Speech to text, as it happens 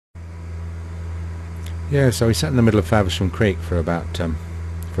Yeah, so we sat in the middle of Faversham Creek for about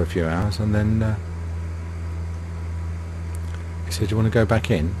for a few hours, and then he said, "Do you want to go back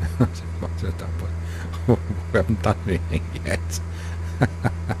in?" I said, "We haven't done anything yet."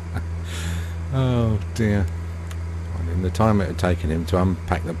 Oh dear. I mean, the time it had taken him to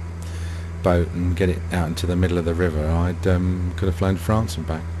unpack the boat and get it out into the middle of the river, I'd could have flown to France and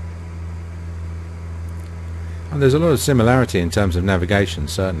back. And there's a lot of similarity in terms of navigation,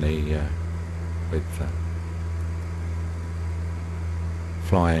 certainly with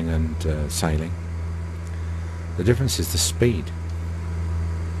flying and sailing. The difference is the speed.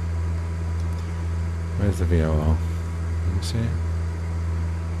 Where's the VOR? Can you see it?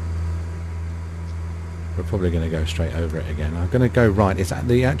 We're probably going to go straight over it again. I'm going to go right. It's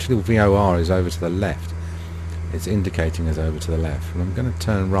the actual VOR is over to the left. It's indicating us over to the left, and I'm going to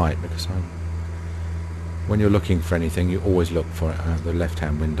turn right because when you're looking for anything, you always look for it out the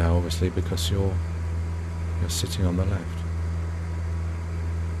left-hand window, obviously, because you're sitting on the left.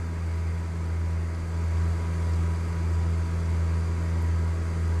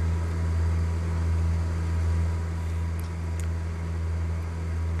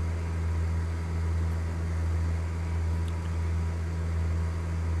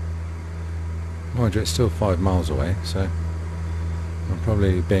 Mind you, it's still 5 miles away, so I'm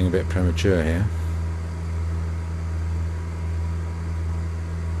probably being a bit premature here.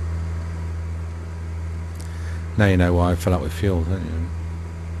 Now you know why I fill up with fuel, don't you?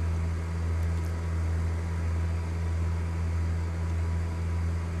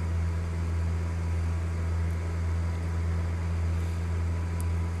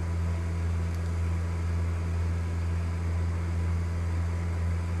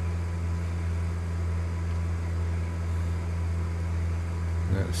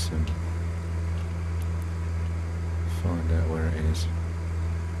 Let's find out where it is.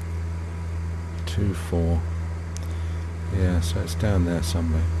 2-4. Yeah, so it's down there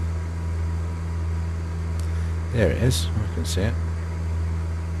somewhere. There it is. I can see it.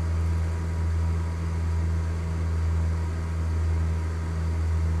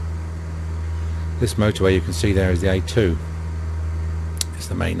 This motorway you can see there is the A2. It's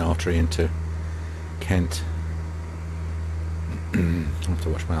the main artery into Kent. I have to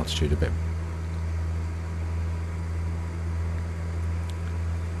watch my altitude a bit.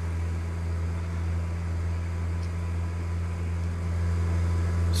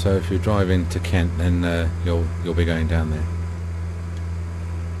 So if you drive into Kent, then you'll be going down there.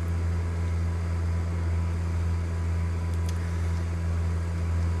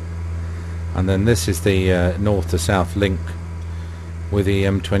 And then this is the north to south link with the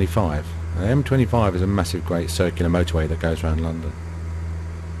M25. The M25 is a massive, great circular motorway that goes around London.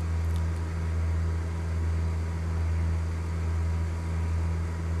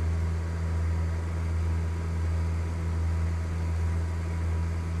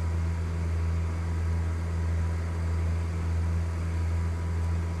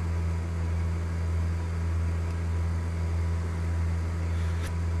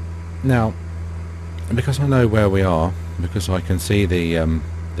 Now, because I know where we are, because I can see the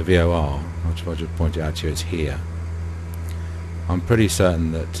VOR, which I just pointed out to you, it's here. I'm pretty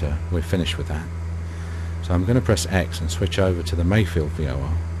certain that we're finished with that. So I'm going to press X and switch over to the Mayfield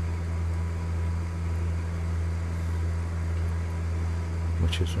VOR,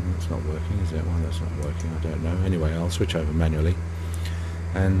 which is, it's not working, is it? Well, that's not working, I don't know. Anyway, I'll switch over manually,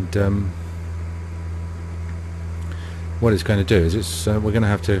 and what it's going to do is we're going to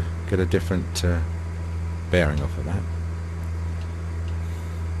have to get a different bearing off of that.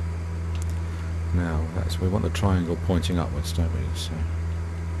 Now we want the triangle pointing upwards, don't we? So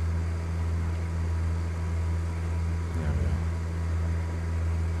there we are.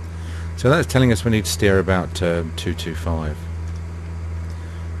 So that's telling us we need to steer about 225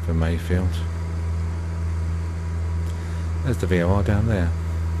 for Mayfield. There's the VOR down there.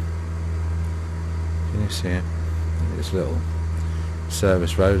 Can you see it? This little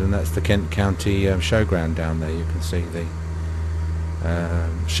service road, and that's the Kent County showground down there. You can see the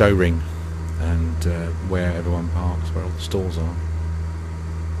show ring and where everyone parks, where all the stalls are.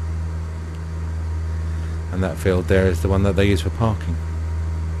 And that field there is the one that they use for parking.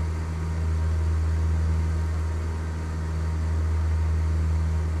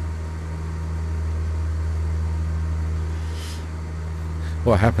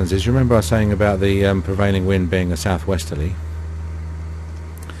 What happens is, you remember I was saying about the prevailing wind being a southwesterly,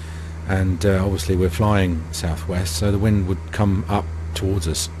 and obviously we're flying southwest, so the wind would come up towards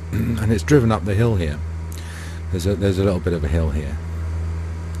us, and it's driven up the hill here. There's a little bit of a hill here.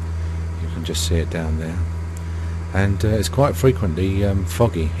 You can just see it down there, and it's quite frequently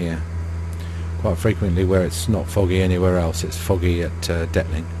foggy here, Quite frequently where it's not foggy anywhere else, it's foggy at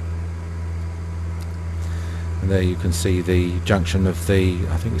Detling. And there you can see the junction of the,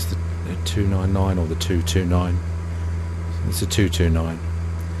 I think it's the 299 or the 229. It's the 229.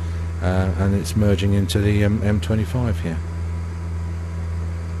 And it's merging into the M25 here.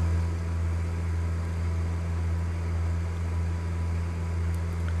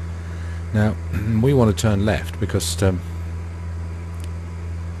 Now we want to turn left because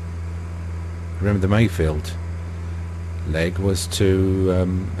remember the Mayfield leg was to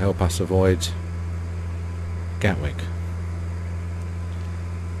help us avoid Gatwick,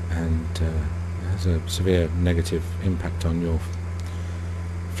 and it has a severe negative impact on your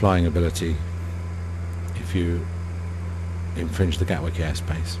flying ability if you infringe the Gatwick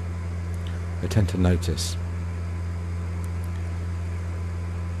airspace. They tend to notice.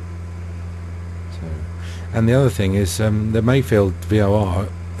 So, and the other thing is the Mayfield VOR,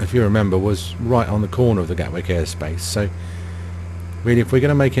 if you remember, was right on the corner of the Gatwick airspace. So really, if we're going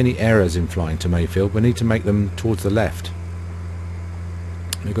to make any errors in flying to Mayfield, we need to make them towards the left,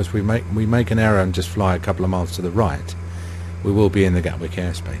 because we make an error and just fly a couple of miles to the right, we will be in the Gatwick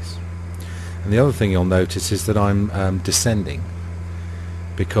airspace. And the other thing you'll notice is that I'm descending,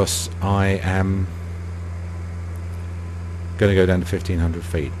 because I am going to go down to 1500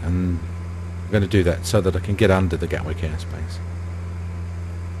 feet, and I'm going to do that so that I can get under the Gatwick airspace.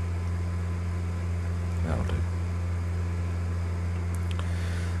 That'll do.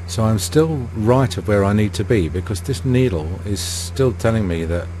 So I'm still right of where I need to be, because this needle is still telling me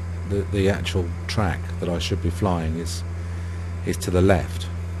that the actual track that I should be flying is to the left.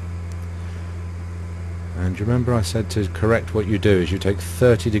 And remember I said to correct what you do is you take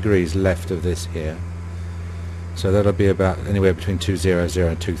 30 degrees left of this here. So that'll be about anywhere between 200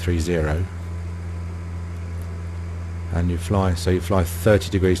 and 230. And you fly 30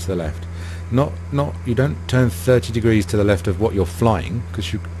 degrees to the left. Not you don't turn 30 degrees to the left of what you're flying,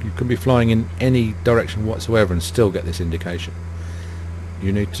 because you can be flying in any direction whatsoever and still get this indication.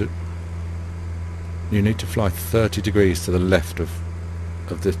 You need to fly 30 degrees to the left of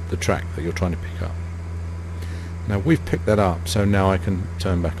the track that you're trying to pick up. Now we've picked that up, so now I can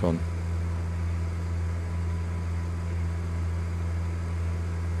turn back on.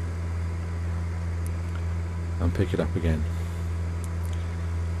 And pick it up again.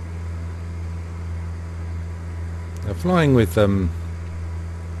 Now flying with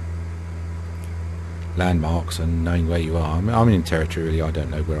landmarks and knowing where you are, I'm in territory really, I don't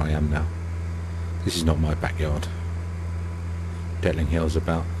know where I am now. This is not my backyard. Detling Hill's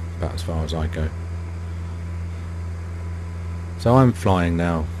about as far as I go. So I'm flying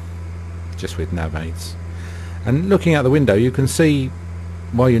now just with nav aids. And looking out the window you can see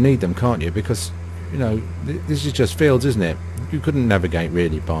why you need them, can't you? Because, you know, this is just fields, isn't it? You couldn't navigate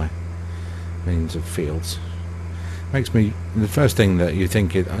really by means of fields. Makes me, the first thing that you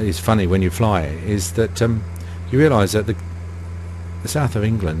think is funny when you fly is that you realise that the south of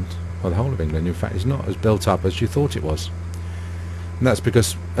England, or the whole of England in fact, is not as built up as you thought it was. And that's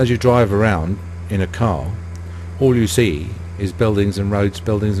because as you drive around in a car, all you see is buildings and roads,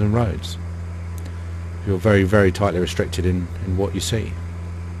 buildings and roads. You're very, very tightly restricted in what you see.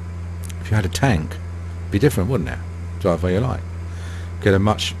 If you had a tank, it'd be different, wouldn't it? Drive where you like. Get a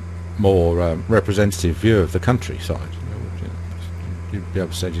much more representative view of the countryside. You'd be able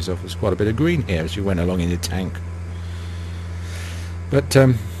to say to yourself, there's quite a bit of green here as you went along in your tank. But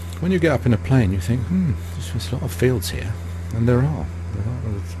when you get up in a plane, you think, there's a lot of fields here, and there are,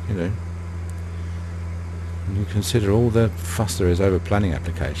 you know. When you consider all the fuss there is over planning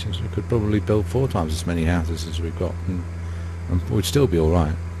applications, we could probably build 4 times as many houses as we've got, and we'd still be all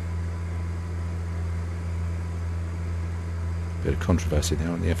right. Bit of controversy there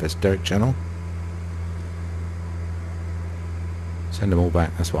on the FSDerek channel. Send them all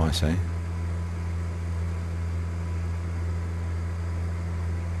back, that's what I say.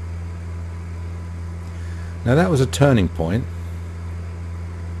 Now that was a turning point.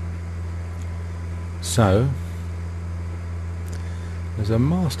 So there's a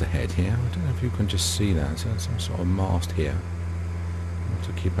mast ahead here. I don't know if you can just see that. So there's some sort of mast here. I have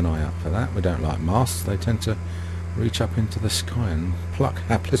to keep an eye out for that. We don't like masts. They tend to reach up into the sky and pluck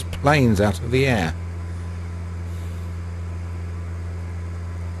hapless planes out of the air.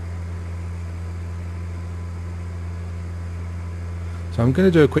 So I'm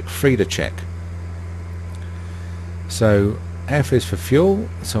going to do a quick feeder check. So F is for fuel,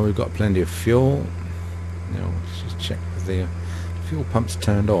 so we've got plenty of fuel. Now let's just check if the fuel pump's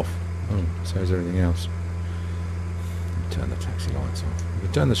turned off. Oh, so is everything else. Turn the taxi lights off. We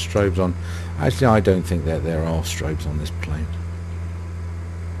can turn the strobes on. Actually, I don't think that there are strobes on this plane.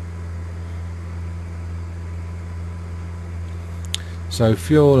 So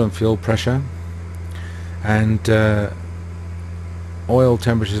fuel and fuel pressure, and oil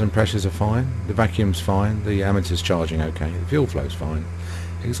temperatures and pressures are fine, the vacuum's fine, the ammeter's charging okay, the fuel flow's fine.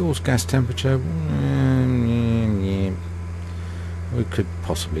 Exhaust gas temperature, we could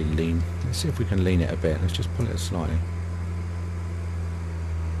possibly lean. Let's see if we can lean it a bit. Let's just pull it slightly.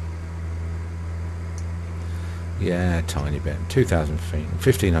 Yeah, a tiny bit. 2,000 feet,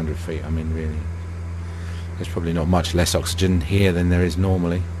 1,500 feet. I mean, really, there's probably not much less oxygen here than there is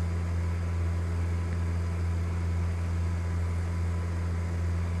normally.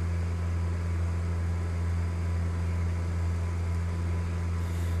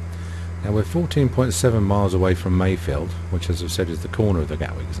 Now we're 14.7 miles away from Mayfield, which, as I've said, is the corner of the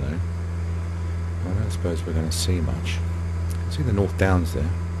Gatwick zone. I don't suppose we're going to see much. You can see the North Downs there.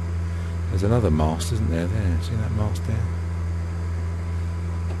 There's another mast, isn't there? There, see that mast there?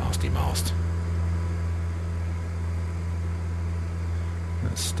 Masty mast.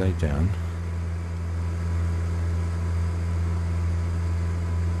 Let's stay down.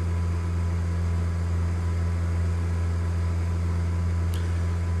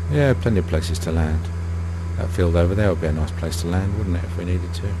 Yeah, plenty of places to land. That field over there would be a nice place to land, wouldn't it, if we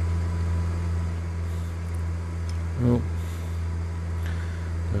needed to? Well,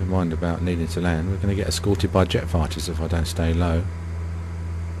 never mind about needing to land. We're going to get escorted by jet fighters if I don't stay low.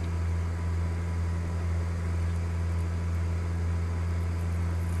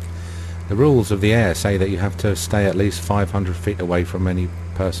 The rules of the air say that you have to stay at least 500 feet away from any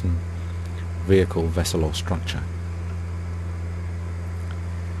person, vehicle, vessel or structure.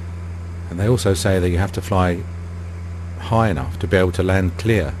 And they also say that you have to fly high enough to be able to land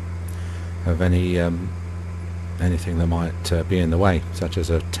clear of any anything that might be in the way, such as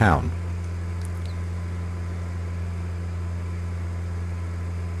a town.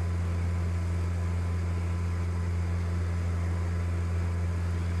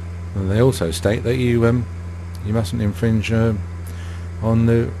 And they also state that you mustn't infringe on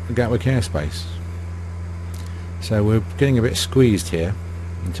the Gatwick airspace. So we're getting a bit squeezed here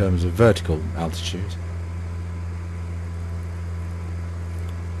in terms of vertical altitude.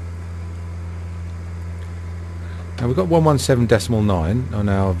 Now we've got 117.9 on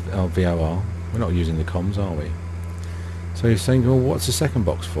our VOR. We're not using the comms, are we? So you're saying, well, what's the second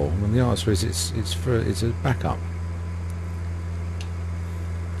box for? Well, the answer is it's a backup.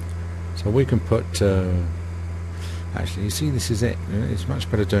 So we can put actually, you see, this is it. It's much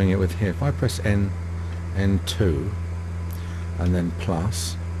better doing it with here. If I press N2 and then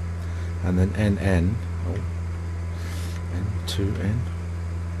plus and then NN, N2N.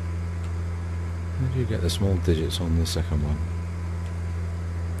 How do you get the small digits on the second one?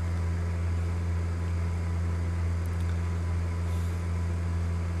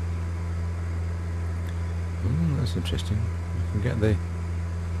 That's interesting. You can get the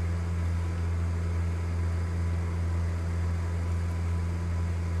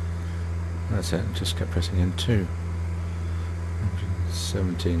that's it, just kept pressing N2.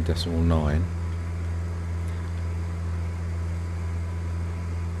 17.9.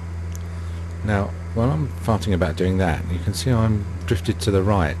 Now, while I'm farting about doing that, you can see I'm drifted to the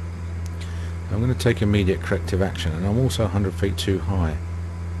right. I'm going to take immediate corrective action, and I'm also 100 feet too high.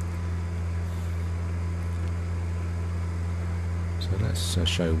 So let's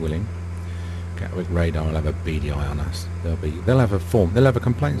show willing. Gatwick radar will have a beady eye on us. They'll have a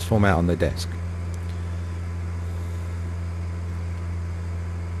complaints form out on their desk.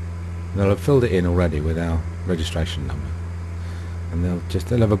 They'll have filled it in already with our registration number, and they'll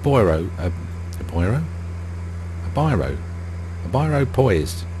have a biro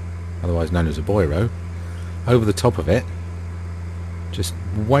poised, otherwise known as a boiro, over the top of it, just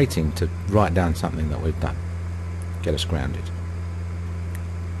waiting to write down something that we've done, get us grounded.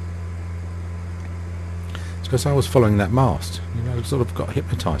 It's because I was following that mast, you know, I sort of got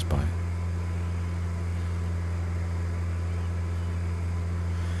hypnotised by it.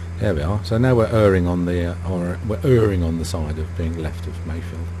 There we are. So now we're erring on the side of being left of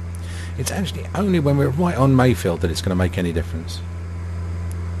Mayfield. It's actually only when we're right on Mayfield that it's going to make any difference.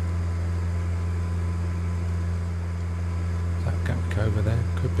 Is that Gatwick over there?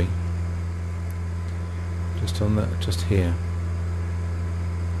 Could be. Just here.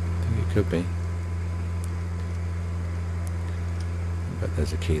 I think it could be. But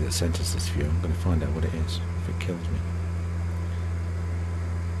there's a key that centres this view. I'm going to find out what it is if it kills me.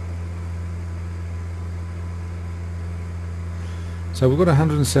 So we've got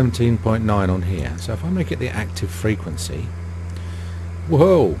 117.9 on here. So if I make it the active frequency,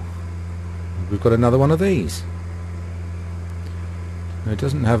 whoa, we've got another one of these. Now it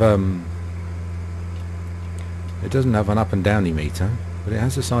doesn't have It doesn't have an up and downy meter, but it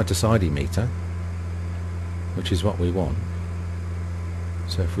has a side to sidey meter, which is what we want.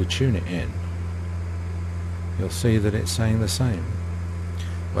 So if we tune it in, you'll see that it's saying the same.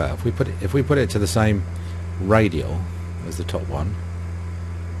 Well, if we put it to the same radial as the top one,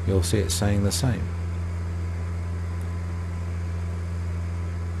 you'll see it's saying the same.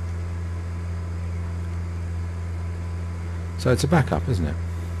 So it's a backup, isn't it?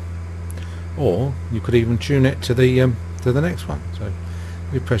 Or you could even tune it to the next one. So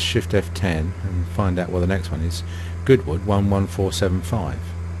we press Shift F10 and find out what the next one is. Goodwood 11475.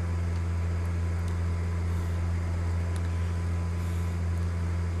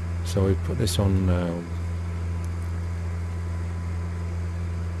 So we put this on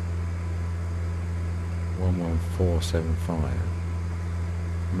 11475.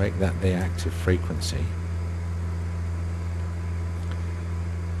 Make that the active frequency,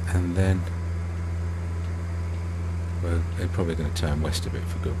 and then well, they're probably going to turn west a bit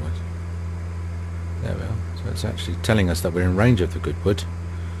for Goodwood. There we are. So it's actually telling us that we're in range of the Goodwood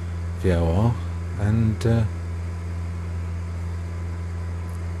VOR, and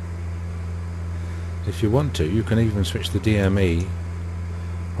if you want to, you can even switch the DME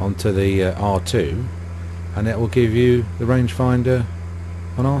onto the R2, and it will give you the rangefinder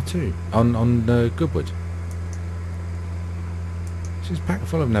on R2 on Goodwood. It's packed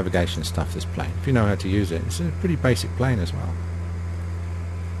full of navigation stuff, this plane. If you know how to use it, it's a pretty basic plane as well.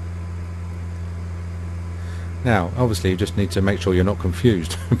 Now, obviously, you just need to make sure you're not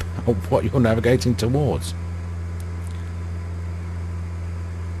confused about what you're navigating towards.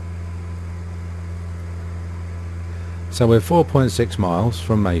 So we're 4.6 miles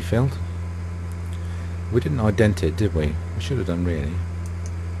from Mayfield. We didn't ident it, did we? We should have done, really.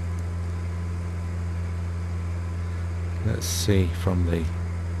 Let's see from the... Oh,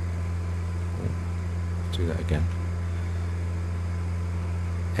 let's do that again.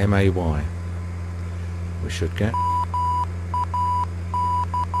 MAY. We should get...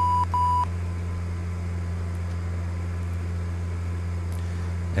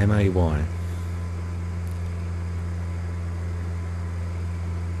 MAY.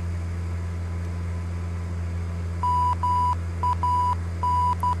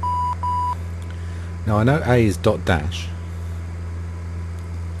 Now I know A is dot dash.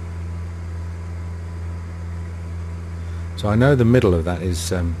 So I know the middle of that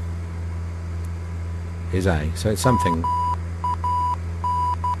is A. So it's something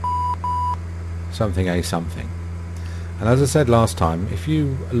A something. And as I said last time, if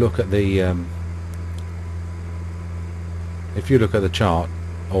you look at the chart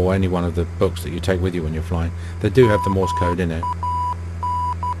or any one of the books that you take with you when you're flying, they do have the Morse code in it.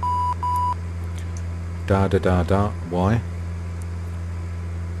 Da da da da Y.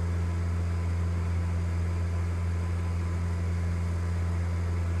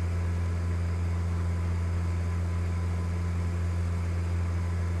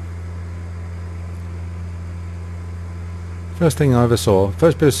 First thing I ever saw,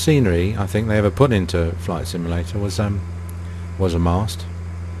 first bit of scenery I think they ever put into Flight Simulator was a mast.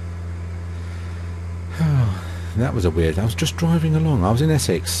 That was a weird. I was just driving along. I was in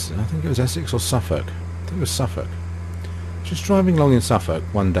Essex. I think it was Essex or Suffolk. I think it was Suffolk. Just driving along in Suffolk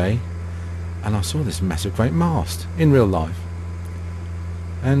one day, and I saw this massive great mast in real life.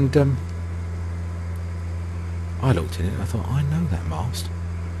 And I looked in it and I thought, I know that mast.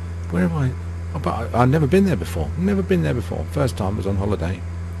 Where have I? Oh, but I'd never been there before. Never been there before. First time was on holiday.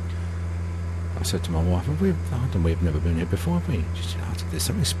 I said to my wife, we've never been here before, have we? She said, oh, there's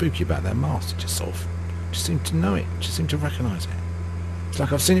something spooky about that mast. It just sort of, just seemed to know it. Just seemed to recognise it. It's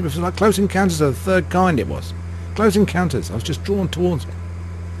like I've seen it before. Like Close Encounters of the Third Kind it was. Close Encounters. I was just drawn towards it.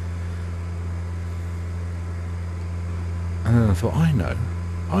 And then I thought, I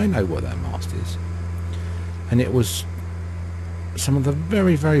know what that mast is. And it was some of the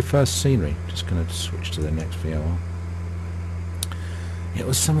very, very first scenery. Just going to switch to the next VOR. It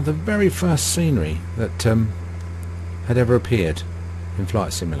was some of the very first scenery that had ever appeared in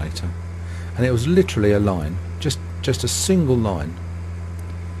Flight Simulator, and it was literally a line, just a single line,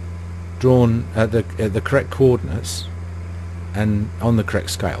 drawn at the correct coordinates and on the correct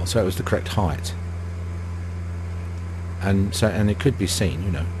scale, so it was the correct height, and it could be seen,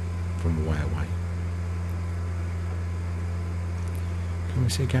 you know, from a way away. Can we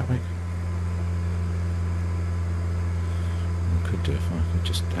see Gatwick? I could do if I could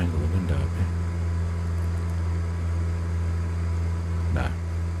just angle the window a bit. No.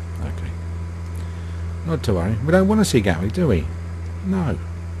 Okay. Not to worry. We don't want to see Gatwick, do we? No.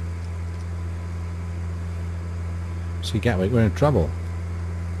 See Gatwick, we're in trouble.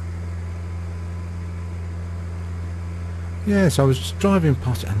 Yes, I was just driving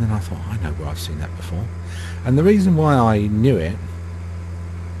past it, and then I thought, I know where I've seen that before. And the reason why I knew it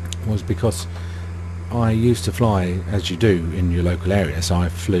was because I used to fly, as you do in your local area. So I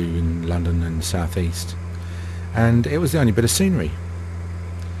flew in London and the South East, and it was the only bit of scenery.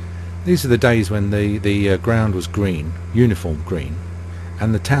 These are the days when the ground was green, uniform green,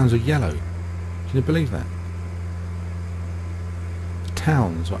 and the towns were yellow. Can you believe that? The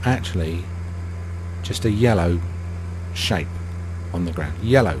towns were actually just a yellow shape on the ground.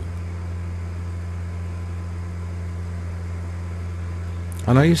 Yellow.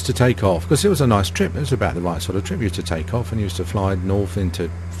 And I used to take off, because it was a nice trip. It was about the right sort of trip. You used to take off and you used to fly north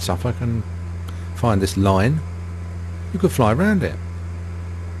into Suffolk and find this line. You could fly around it.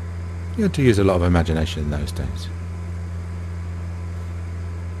 You had to use a lot of imagination in those days.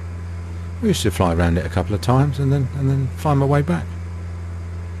 We used to fly around it a couple of times and then find my way back.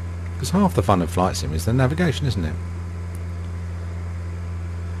 Because half the fun of flight sim is the navigation, isn't it?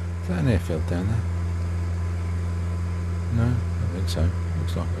 Is that an airfield down there? No, I don't think so.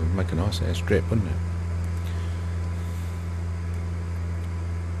 Looks like it would make a nice airstrip, wouldn't it?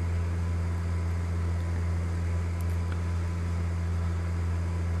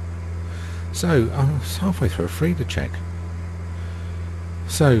 So I was halfway through a freezer check.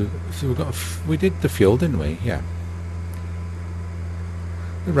 So we did the fuel, didn't we? Yeah.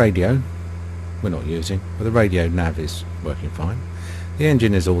 The radio we're not using, but the radio nav is working fine. The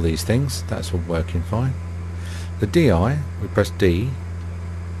engine is all these things. That's all working fine. The DI, we press D,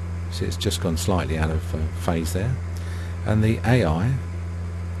 so it's just gone slightly out of phase there. And the AI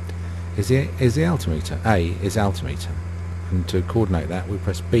is the altimeter. A is altimeter, and to coordinate that we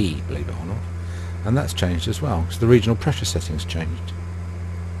press B, believe it or not, and that's changed as well because the regional pressure settings changed.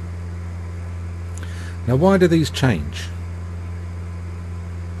 Now, why do these change?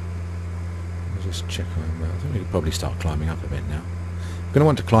 I'll just check. I think we could probably start climbing up a bit now. We're going to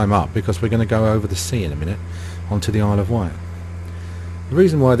want to climb up because we're going to go over the sea in a minute onto the Isle of Wight. The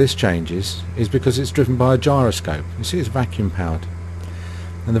reason why this changes is because it's driven by a gyroscope. You see, it's vacuum powered,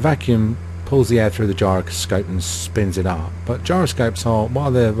 and the vacuum pulls the air through the gyroscope and spins it up. But gyroscopes are,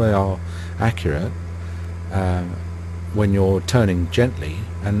 while they are accurate when you're turning gently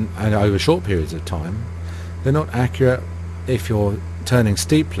and over short periods of time, they're not accurate if you're turning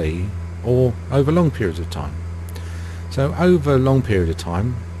steeply or over long periods of time. So over a long period of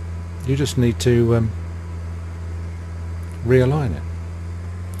time, you just need to realign it.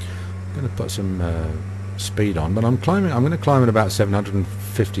 I'm going to put some speed on, but I'm going to climb at about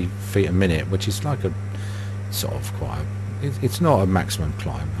 750 feet a minute, which is like a sort of quite. It's not a maximum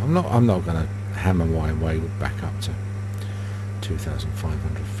climb. I'm not going to hammer my way back up to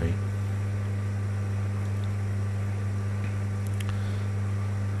 2,500 feet.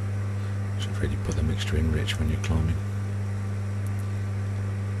 Should really put the mixture in rich when you're climbing.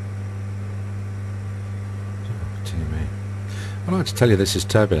 I like to tell you this is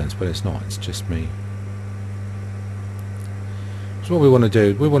turbulence, but it's not. It's just me. So what we want to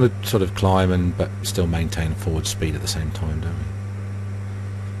do, we want to sort of climb but still maintain forward speed at the same time, don't we?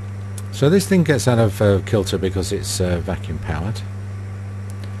 So this thing gets out of kilter because it's vacuum powered.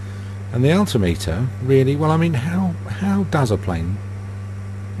 And the altimeter really, well, I mean, how does a plane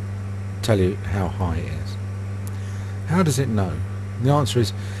tell you how high it is? How does it know? And the answer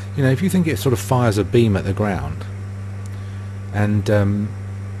is, you know, if you think it sort of fires a beam at the ground and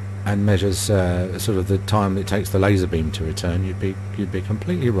measures sort of the time it takes the laser beam to return, you'd be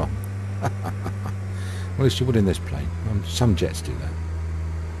completely wrong. Well, at least you would in this plane. Some jets do that.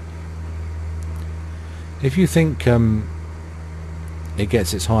 If you think it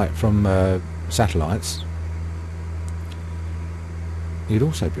gets its height from satellites, you'd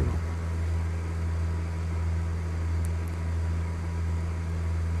also be wrong.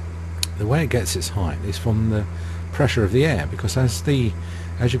 The way it gets its height is from the pressure of the air, because as you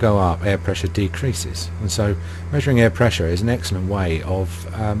go up, air pressure decreases, and so measuring air pressure is an excellent way of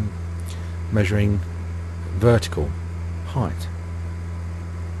measuring vertical height.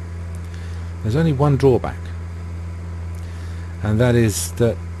 There's only one drawback, and that is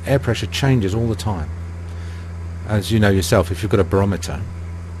that air pressure changes all the time. As you know yourself, if you've got a barometer,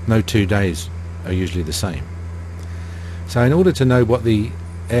 no 2 days are usually the same. So in order to know what the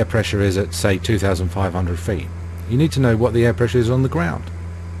air pressure is at, say, 2,500 feet, you need to know what the air pressure is on the ground.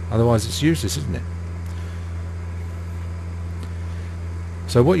 Otherwise it's useless, isn't it?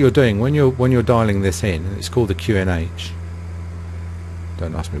 So what you're doing when you're dialing this in, it's called the QNH.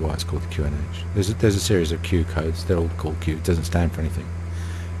 Don't ask me why it's called the QNH. There's a series of Q codes. They're all called Q. It doesn't stand for anything.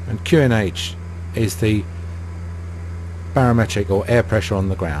 And QNH is the barometric or air pressure on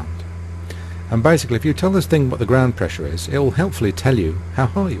the ground. And basically, if you tell this thing what the ground pressure is, it will helpfully tell you how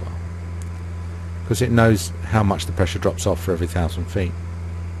high you are, because it knows how much the pressure drops off for every 1,000 feet.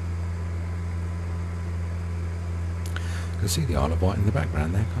 You can see the Isle of Wight in the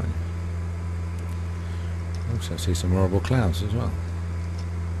background there, can't you? Also see some horrible clouds as well.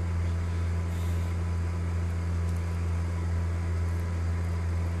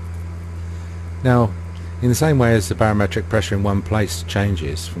 Now, in the same way as the barometric pressure in one place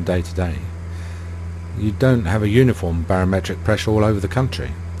changes from day to day, you don't have a uniform barometric pressure all over the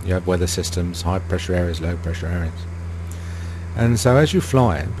country. You have weather systems, high pressure areas, low pressure areas. And so as you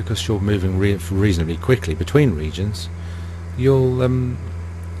fly, because you're moving reasonably quickly between regions, you'll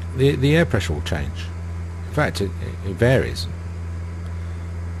the air pressure will change. In fact, it varies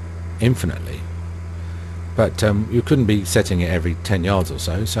infinitely. But you couldn't be setting it every 10 yards or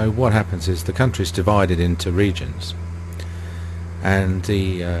so. So what happens is the country is divided into regions, and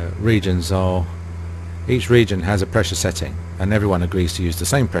the regions are, each region has a pressure setting, and everyone agrees to use the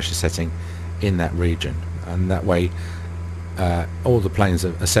same pressure setting in that region, and that way all the planes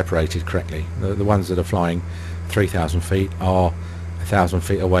are separated correctly. The ones that are flying 3,000 feet are 1,000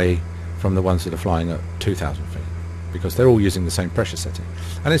 feet away from the ones that are flying at 2,000 feet, because they're all using the same pressure setting.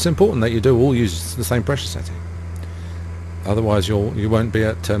 And it's important that you do all use the same pressure setting, otherwise you won't be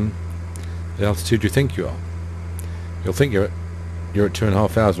at the altitude you think you are. You'll think you're at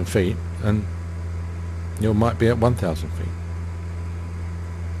 2,500 feet, and you might be at 1,000 feet.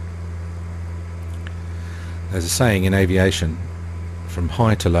 There's a saying in aviation, from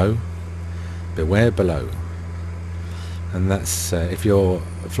high to low, beware below. And that's if you're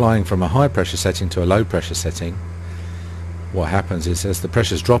flying from a high pressure setting to a low pressure setting, what happens is as the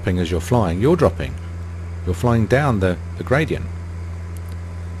pressure's dropping as you're flying, you're dropping. You're flying down the gradient.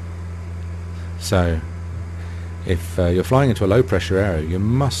 So if you're flying into a low pressure area, you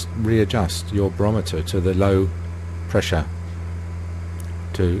must readjust your barometer to the low pressure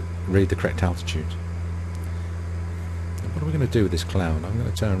to read the correct altitude. What are we going to do with this cloud? I'm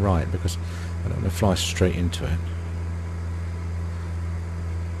going to turn right because I don't want to fly straight into it.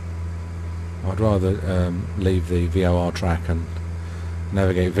 I'd rather leave the VOR track and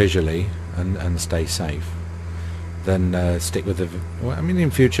navigate visually and stay safe than stick with the... Well, I mean,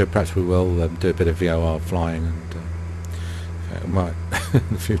 in future perhaps we will do a bit of VOR flying, and it might in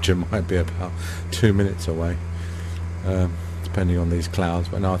the future might be about 2 minutes away, depending on these clouds.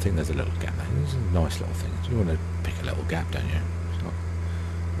 But no, I think there's a little gap there. There's a nice little thing. You want to pick a little gap, don't you? It's not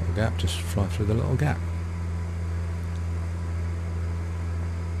a little gap, just fly through the little gap.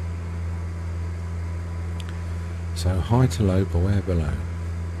 So high to low, beware below.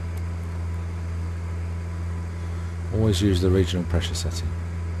 Always use the regional pressure setting.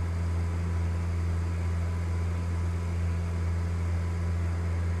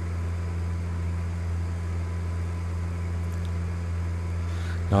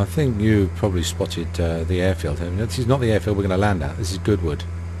 Now I think you probably spotted the airfield here. This is not the airfield we're going to land at. This is Goodwood.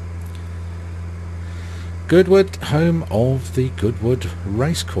 Goodwood, home of the Goodwood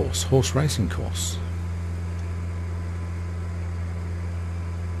racecourse, horse racing course.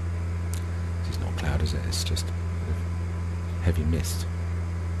 Cloud, is it? It's just heavy mist.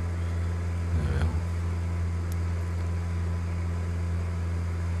 There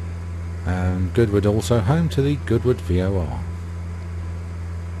we are. And Goodwood also home to the Goodwood VOR.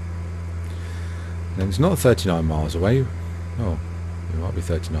 And it's not 39 miles away. Oh, it might be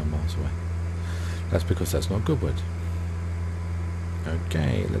 39 miles away. That's because that's not Goodwood.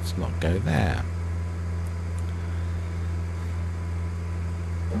 Okay, let's not go there.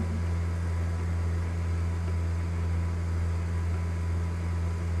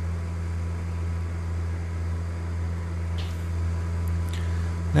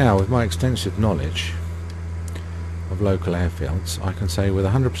 Now, with my extensive knowledge of local airfields, I can say with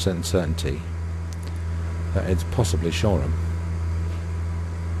 100% certainty that it's possibly Shoreham.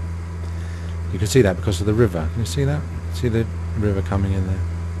 You can see that because of the river. Can you see that? See the river coming in there?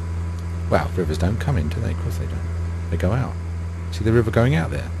 Well, rivers don't come in, do they? Of course they don't. They go out. See the river going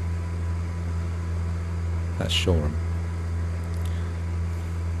out there? That's Shoreham.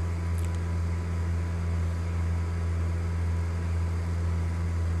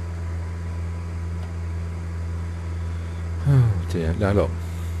 Oh dear. Now look,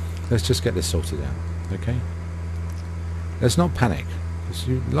 let's just get this sorted out, okay? Let's not panic.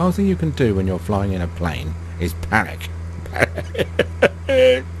 The last thing you can do when you're flying in a plane is panic.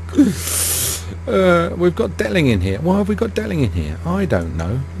 We've got Detling in here. Why have we got Detling in here? I don't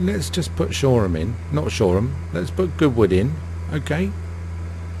know. Let's just put Shoreham in. Not Shoreham. Let's put Goodwood in, okay?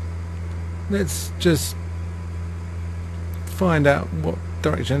 Let's just find out what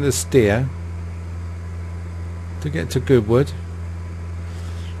direction to steer to get to Goodwood.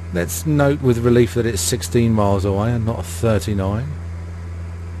 Let's note with relief that it's 16 miles away and not 39.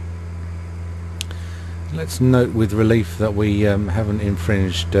 Let's note with relief that we haven't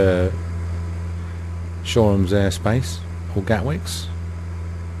infringed Shoreham's airspace or Gatwick's,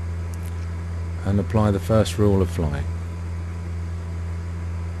 and apply the first rule of flying.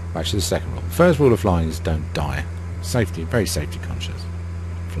 Actually, the second rule. The first rule of flying is don't die. Safety, very safety conscious.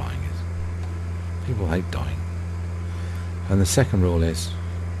 Flying is. People hate dying. And the second rule is,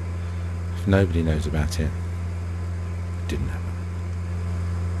 if nobody knows about it, it didn't happen.